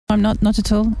I'm not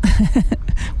at all.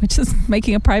 We're just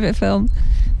making a private film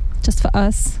just for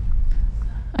us.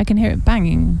 I can hear it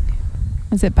banging.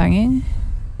 Is it banging?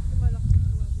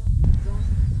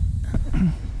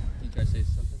 You try to say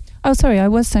something? Oh, sorry, I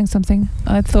was saying something.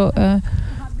 I thought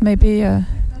maybe,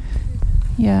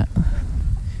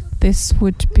 this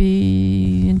would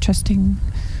be interesting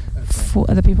for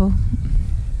other people.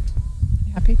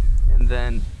 You happy? And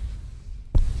then...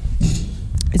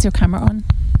 Is your camera on?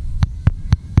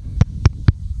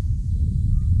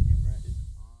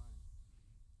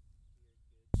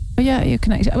 Oh yeah, we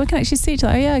can actually see each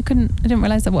other. Oh yeah, I didn't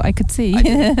realize that what I could see. I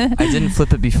didn't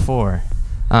flip it before.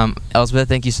 Elspeth,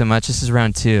 thank you so much. This is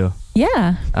round 2.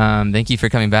 Yeah. Thank you for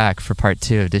coming back for part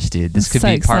 2 of Dish Dude. This could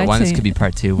So be part 1. This exciting. could be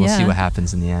part 2. We'll see Yeah. what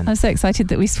happens in the end. I'm so excited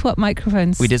that we swapped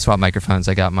microphones. We did swap microphones.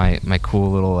 I got my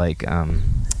cool little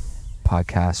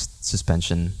podcast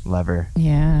suspension lever.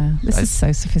 Yeah, this is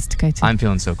so sophisticated. I'm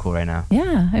feeling so cool right now.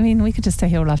 Yeah, I mean, we could just stay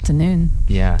here all afternoon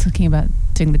Yeah. talking about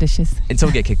doing the dishes. Until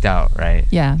we get kicked out, right?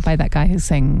 Yeah, by that guy who's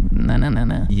saying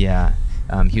no. Yeah.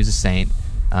 He was a saint.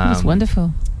 It was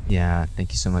wonderful. Yeah.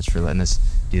 Thank you so much for letting us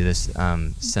do this,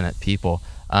 Senate people.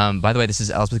 By the way, this is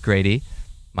Elspeth Grady.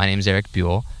 My name is Eric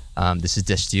Buell. This is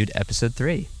Dish Dude, episode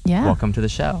 3. Yeah. Welcome to the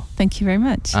show. Thank you very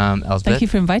much. Elspeth. Thank you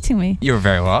for inviting me. You're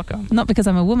very welcome. Not because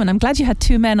I'm a woman. I'm glad you had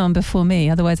 2 men on before me.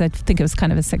 Otherwise, I'd think it was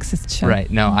kind of a sexist show. Right.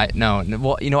 No.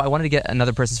 Well, I wanted to get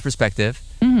another person's perspective.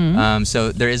 Mm-hmm.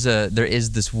 So there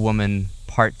is this woman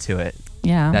part to it.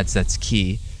 Yeah. That's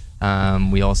key.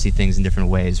 We all see things in different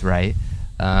ways, right?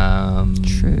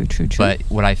 True. But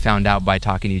what I found out by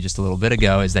talking to you just a little bit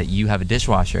ago is that you have a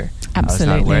dishwasher. Absolutely. I was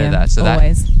not aware of that.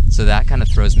 So that kind of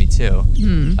throws me too.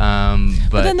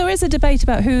 But then there is a debate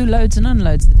about who loads and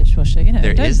unloads the dishwasher. You know,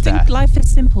 There don't is think that. life is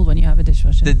simple when you have a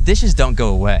dishwasher. The dishes don't go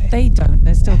away. They don't.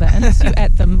 They're still there unless you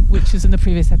ate them, which was in the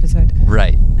previous episode.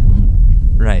 Right.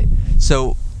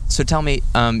 So tell me,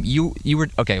 you were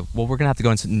okay. Well, we're gonna have to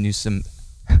go into some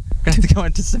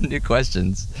new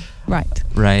questions.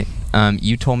 Right.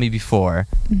 You told me before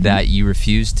that you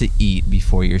refuse to eat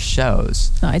before your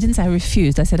shows. No, I didn't say I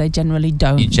refused. I said I generally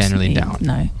don't. You generally eat. don't?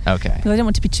 No. Okay. Because I don't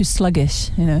want to be too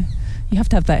sluggish, you know. You have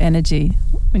to have that energy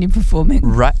when you're performing.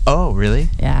 Right. Oh, really?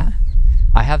 Yeah.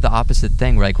 I have the opposite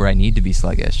thing, where I need to be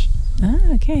sluggish.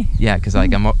 Ah, okay. Yeah, because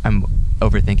I'm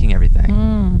overthinking everything.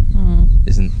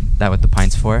 Isn't that what the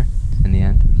pint's for in the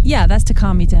end? Yeah, that's to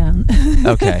calm me down.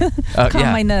 Okay.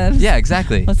 Calm my nerves. Yeah,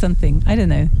 exactly. Or something. I don't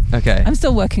know. Okay. I'm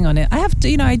still working on it. I have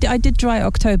to, I did Dry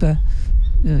October.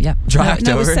 Yeah. October?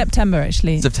 No, it was September,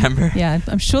 actually. September? Yeah,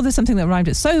 I'm sure there's something that rhymed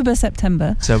with Sober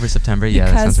September. Sober September?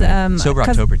 Yeah, that sounds right. Sober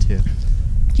October, too.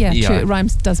 Yeah, ER. true. It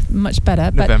rhymes, does much better.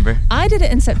 But November. I did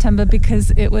it in September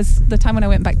because it was the time when I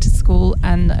went back to school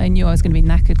and I knew I was going to be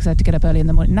knackered because I had to get up early in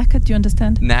the morning. Knackered, do you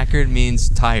understand? Knackered means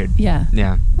tired. Yeah.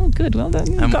 Yeah. Oh, good. Well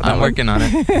done. I'm working on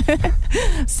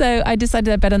it. So I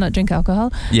decided I better not drink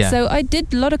alcohol. Yeah. So I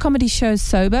did a lot of comedy shows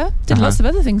sober. Did lots of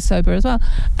other things sober as well.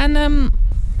 And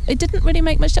it didn't really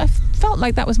make much. I felt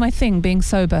like that was my thing, being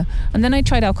sober. And then I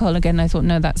tried alcohol again and I thought,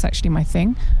 no, that's actually my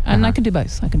thing. And I can do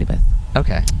both.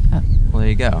 Okay. Well, there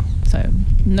you go. So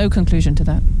no conclusion to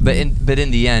that. But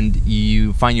in the end,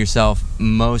 you find yourself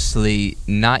mostly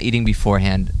not eating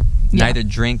beforehand, neither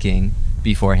drinking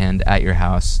beforehand at your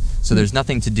house. So there's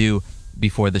nothing to do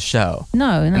before the show.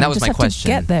 No, and that was just my have question.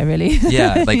 To get there, really.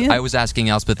 Yeah, I was asking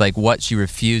Elspeth what she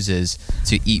refuses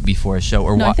to eat before a show,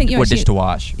 or No, I think what dish to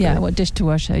wash. Yeah, really. what dish to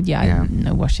wash.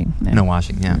 No washing. No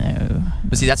washing. Yeah. No.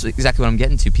 But see, that's exactly what I'm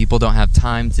getting to. People don't have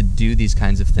time to do these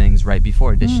kinds of things right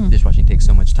before. Dishwashing takes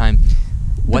so much time.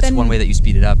 What's one way that you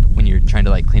speed it up when you're trying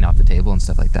to clean off the table and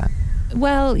stuff like that?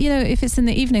 Well, if it's in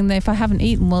the evening, then if I haven't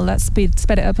eaten, well, that's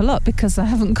sped it up a lot because I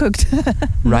haven't cooked.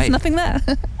 Right. There's nothing there.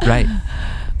 Right.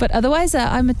 But otherwise,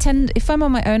 if I'm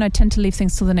on my own, I tend to leave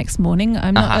things till the next morning.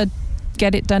 I'm not a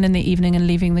get it done in the evening and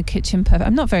leaving the kitchen perfect.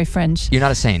 I'm not very French. You're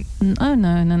not a saint. Oh, no.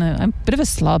 I'm a bit of a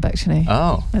slob, actually.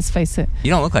 Oh. Let's face it. You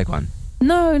don't look like one.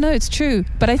 No, it's true.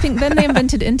 But I think then they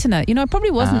invented internet. I probably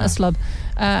wasn't a slob,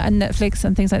 and Netflix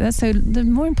and things like that. So there are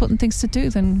more important things to do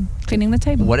than cleaning the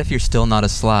table. What if you're still not a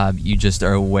slob? You just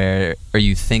are aware, or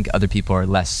you think other people are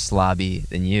less slobby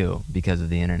than you because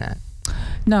of the internet?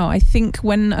 No, I think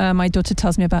when my daughter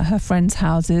tells me about her friends'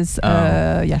 houses,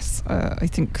 yes, I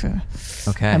think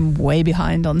I'm way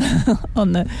behind on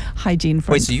the hygiene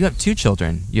front. Wait, so you have 2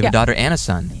 children? You have a daughter and a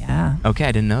son? Yeah. Okay,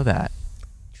 I didn't know that.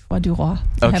 Choix du roi.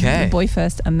 Okay. Have the boy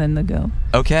first and then the girl.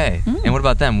 Okay. And what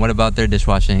about them? What about their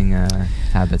dishwashing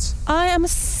habits? I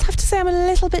have to say I'm a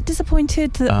little bit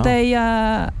disappointed that they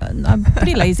I'm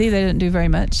pretty lazy. They don't do very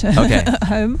much at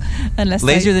home. Unless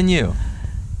Lazier than you?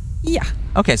 Yeah.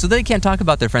 Okay, so they can't talk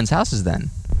about their friends' houses then?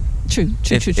 True.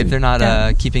 If they're not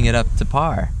Yeah. keeping it up to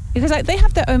par. Because like, they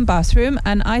have their own bathroom,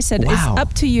 and I said Wow. it's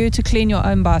up to you to clean your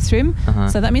own bathroom. Uh-huh.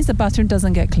 So that means the bathroom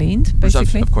doesn't get cleaned, So,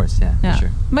 basically. of course, yeah, Yeah.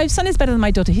 sure. My son is better than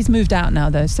my daughter. He's moved out now,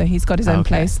 though, so he's got his own Okay.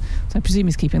 place. So I presume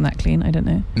he's keeping that clean. I don't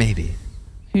know. Maybe.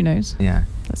 Who knows? Yeah.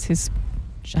 That's his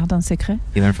jardin secret.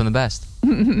 You learn from the best.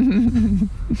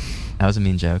 That was a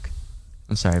mean joke.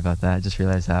 I'm sorry about that. I just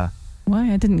realized how.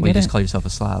 Why? I didn't Well, you get just it. call yourself a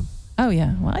slob. Oh,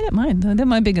 yeah. Well, I don't mind. They're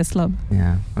my biggest slob.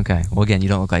 Yeah. Okay. Well, again, you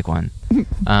don't look like one.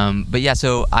 But yeah,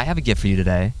 so I have a gift for you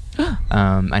today.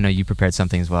 I know you prepared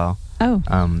something as well. Oh,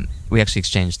 We actually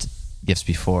exchanged gifts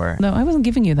before. no, I wasn't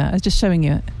giving you that. I was just showing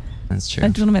you it. That's true. I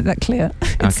just want to make that clear.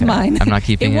 It's Okay. mine. I'm not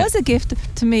keeping It it. was a gift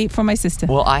to me from my sister.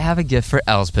 Well, I have a gift for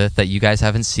Elsbeth that you guys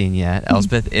haven't seen yet.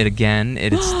 Elsbeth,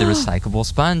 it's the recyclable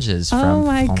sponges from Oh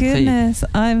my Font Prix. goodness.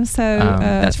 I'm so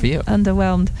That's for you.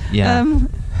 underwhelmed. Yeah.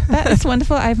 That's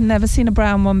wonderful. I've never seen a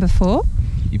brown one before.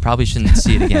 You probably shouldn't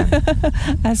see it again.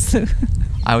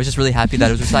 I was just really happy that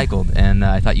it was recycled, and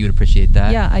I thought you would appreciate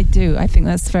that. Yeah, I do. I think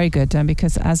that's very good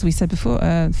because, as we said before,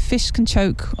 fish can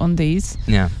choke on these,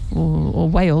 Yeah. or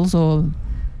whales, or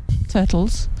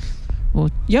turtles, or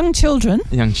young children.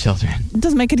 Young children. It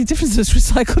doesn't make any difference if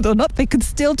it's recycled or not. They could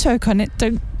still choke on it.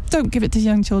 Don't give it to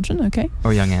young children, okay?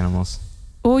 Or young animals.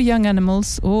 Or young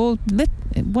animals, or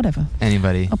whatever.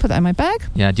 Anybody. I'll put that in my bag.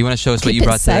 Yeah. Do you want to show us what Keep you it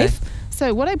brought safe. today?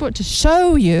 So what I brought to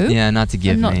show you, Yeah, not to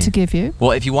give and not me. to give you.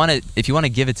 Well, if you want to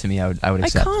give it to me, I would I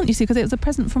accept. can't, you see, because it was a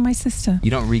present from my sister.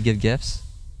 You don't re-give gifts?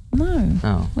 No.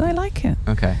 Oh. Well, I like it.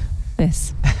 Okay.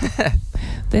 This.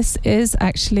 This is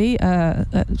actually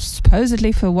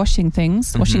supposedly for washing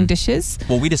things, washing Mhm. dishes.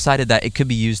 Well, we decided that it could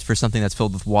be used for something that's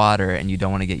filled with water, and you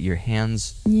don't want to get your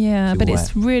hands. Yeah, Too but wet.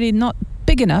 it's really not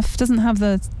big enough. Doesn't have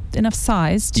the enough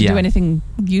size to Yeah. do anything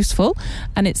useful,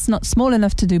 and it's not small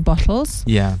enough to do bottles.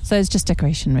 Yeah. So it's just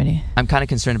decoration, really. I'm kind of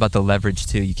concerned about the leverage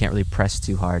too. You can't really press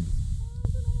too hard.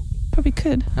 Probably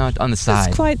could. No, on the side.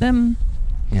 It's quite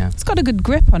Yeah. It's got a good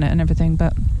grip on it and everything,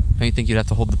 but Don't you think you'd have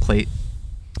to hold the plate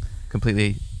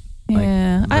completely? Like,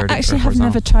 yeah, I vertical or actually have horizontal?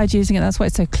 never tried using it. That's why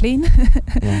it's so clean.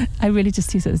 Yeah. I really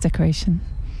just use it as decoration.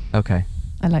 Okay.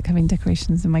 I like having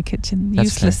decorations in my kitchen. That's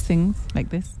Useless fair. things like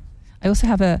this. I also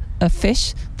have a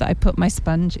fish that I put my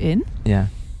sponge in. Yeah.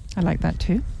 I like that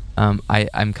too.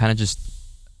 I'm kind of just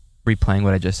replaying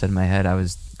what I just said in my head. I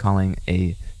was calling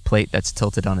a plate that's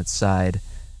tilted on its side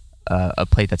a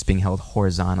plate that's being held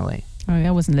horizontally. Oh,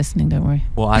 I wasn't listening. Don't worry.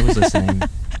 Well, I was listening,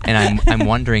 and I'm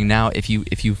wondering now if you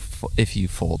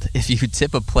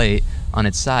tip a plate on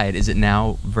its side, is it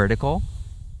now vertical,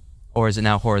 or is it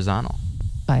now horizontal?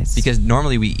 Vice. Because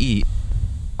normally we eat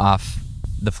off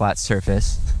the flat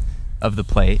surface of the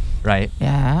plate, right?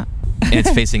 yeah, And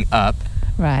it's facing up,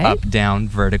 right. up, down,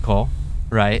 vertical,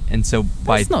 right? And so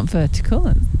by It's not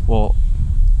vertical. well,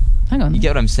 Hang on. you get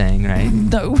what I'm saying, right?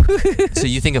 No. So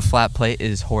you think a flat plate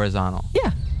is horizontal,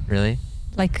 yeah, really?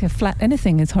 like a flat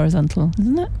anything is horizontal,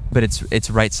 isn't it? But it's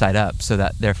right side up, so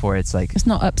that therefore it's like It's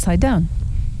not upside down.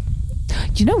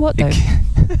 Do you know what though?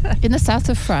 In the south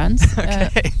of France,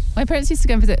 okay. my parents used to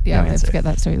go and visit. Yeah, No I answer. forget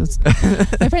that story.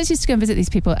 My parents used to go and visit these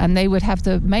people, and they would have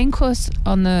the main course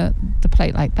on the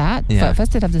plate like that. Yeah.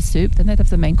 First, they'd have the soup, then they'd have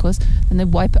the main course, then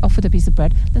they'd wipe it off with a piece of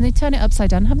bread, then they'd turn it upside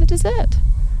down and have the dessert.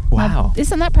 Wow. Now,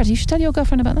 isn't that practical? You should tell your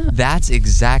girlfriend about that. That's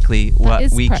exactly what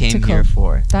is we came practical. here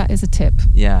for. That is a tip,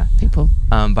 Yeah. people.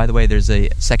 By the way, there's a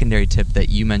secondary tip that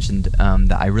you mentioned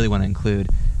that I really want to include.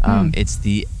 It's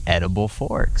the edible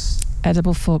forks.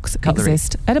 Edible forks Cutlery.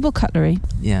 exist. Edible cutlery,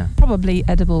 Yeah. probably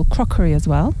edible crockery as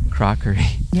well. Crockery.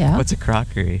 Yeah. What's a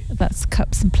crockery? That's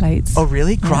cups and plates. Oh,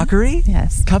 really? Crockery?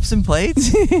 Yes. Cups and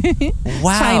plates?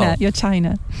 Wow. China. You're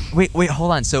China. Wait,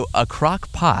 hold on. So a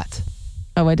crock pot.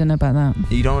 Oh, I don't know about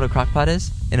that. You don't know what a crock pot is?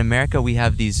 In America, we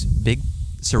have these big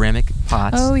ceramic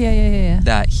pots Oh, yeah.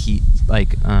 that heat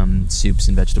like soups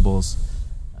and vegetables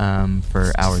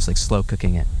for hours, like slow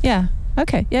cooking it. Yeah.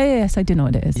 Okay. Yes, I do know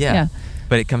what it is. Yeah.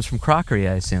 But it comes from crockery,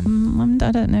 I assume.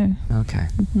 I don't know. Okay.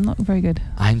 I'm not very good.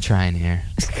 I'm trying here.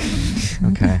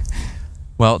 Okay.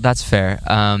 Well, that's fair.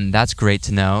 That's great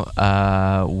to know.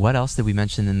 What else did we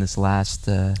mention in this last?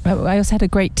 I also had a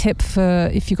great tip for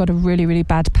if you've got a really, really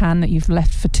bad pan that you've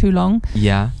left for too long.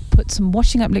 Yeah. Put some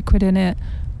washing up liquid in it.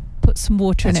 Put some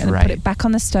water in That's it and right. put it back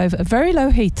on the stove at a very low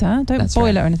heater. Don't That's boil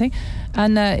right. it or anything.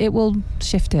 And it will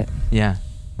shift it. Yeah.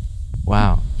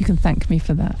 Wow. You can thank me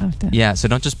for that after. Yeah. So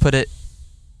don't just put it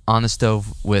on the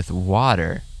stove with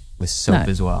water, with soap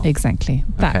No, as well. Exactly.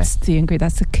 That's the ingredient.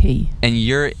 That's the key. And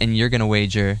you're gonna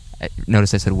wager.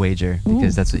 Notice I said wager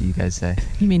because Ooh. that's what you guys say.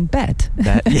 You mean bet?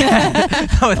 That, yeah.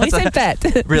 No, Well, we that's say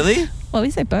bet. Really? Well, we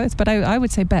say both, but I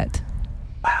would say bet.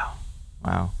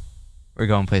 Wow. We're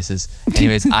going places.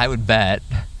 Anyways, I would bet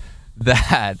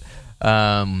that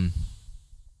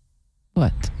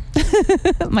What?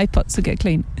 My pots will get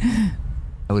clean.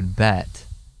 I would bet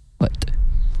What?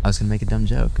 I was gonna make a dumb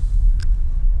joke.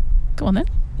 Go on then.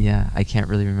 Yeah, I can't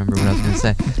really remember what I was gonna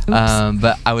say.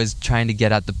 But I was trying to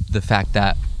get at the fact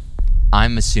that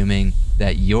I'm assuming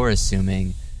that you're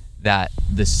assuming that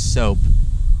the soap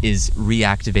is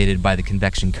reactivated by the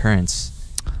convection currents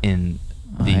in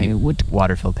the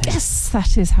water-filled pan. Yes,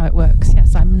 that is how it works.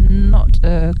 Yes, I'm not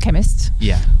a chemist,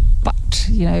 Yeah. but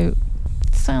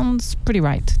sounds pretty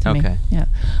right to me. Okay. Yeah.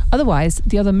 Otherwise,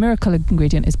 the other miracle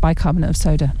ingredient is bicarbonate of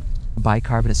soda.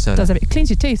 Bicarbonate soda. Does it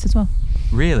cleans your teeth as well.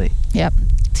 Really? Yep.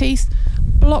 Teeth,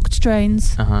 blocked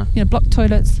drains, blocked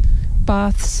toilets,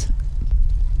 baths.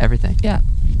 Everything. Yeah.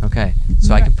 Okay.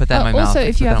 So I can put that in my mouth. Also,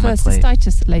 if you have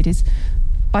cystitis, ladies,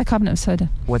 bicarbonate of soda.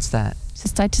 What's that?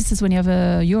 Cystitis is when you have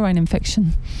a urine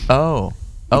infection. Oh,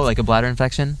 like a bladder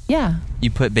infection? Yeah.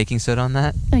 You put baking soda on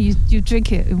that? No, you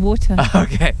drink it in water.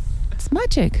 Okay. It's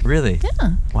magic. Really?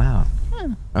 Yeah. Wow. Yeah.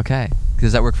 Okay.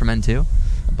 Does that work for men too?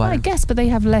 I guess, but they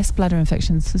have less bladder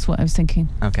infections, is what I was thinking.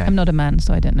 Okay. I'm not a man,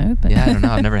 so I don't know. But yeah, I don't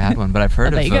know. I've never had one, but I've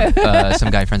heard of some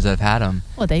guy friends that have had them.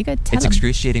 Well, there you go. It's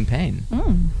excruciating pain.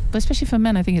 But especially for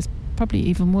men, I think it's probably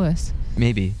even worse.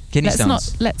 Maybe. Kidney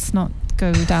stones. Let's not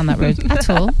go down that road at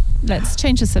all. Let's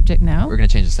change the subject now. We're going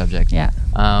to change the subject. Yeah.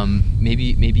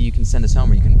 Maybe you can send us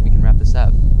home, or we can wrap this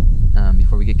up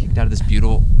before we get kicked out of this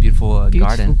beautiful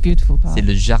garden. Beautiful park. C'est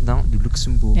le Jardin du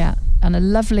Luxembourg. Yeah. And a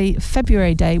lovely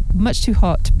February day, much too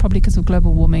hot, probably because of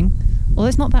global warming. Well,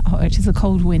 it's not that hot, actually. It's a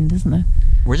cold wind, isn't it?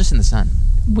 We're just in the sun.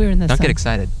 We're in the sun. Don't get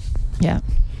excited. Yeah.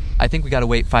 I think we got to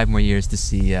wait 5 more years to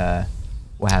see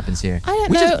what happens here. I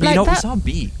don't know. We saw a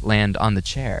bee land on the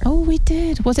chair. Oh, we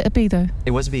did. Was it a bee, though?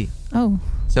 It was a bee. Oh.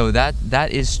 So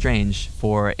that is strange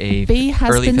for a bee has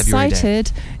early been February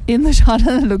sighted in the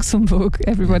Jardin de Luxembourg,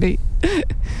 everybody. Yeah.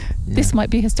 This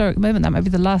might be a historic moment. That might be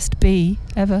the last bee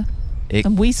ever.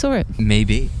 And we saw it.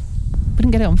 Maybe. We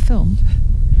didn't get it on film.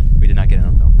 We did not get it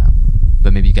on film, no.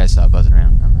 But maybe you guys saw it buzzing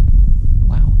around. I don't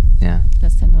know. Wow. Yeah.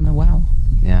 Let's send on a wow.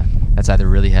 Yeah. That's either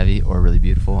really heavy or really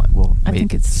beautiful. I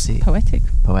think it's poetic.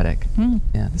 Poetic.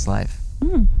 Yeah, this life.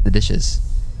 The dishes.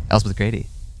 Elspeth Grady.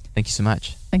 Thank you so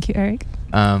much. Thank you, Eric.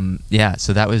 Yeah,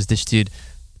 so that was Dish Dude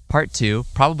Part 2,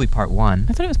 probably Part 1.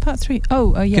 I thought it was Part 3.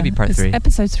 Oh, yeah. Could be Part 3.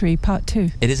 Episode 3, Part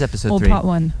 2. It is Episode 3. Or Part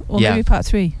 1. Or maybe Part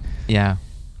 3. Yeah.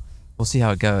 We'll see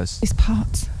how it goes. It's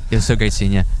parts. It was so great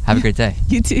seeing you. Have a great day.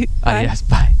 You too. Bye. Adios.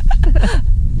 Bye.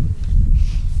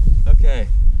 Okay.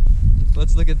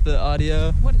 Let's look at the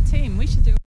audio. What a team. We should do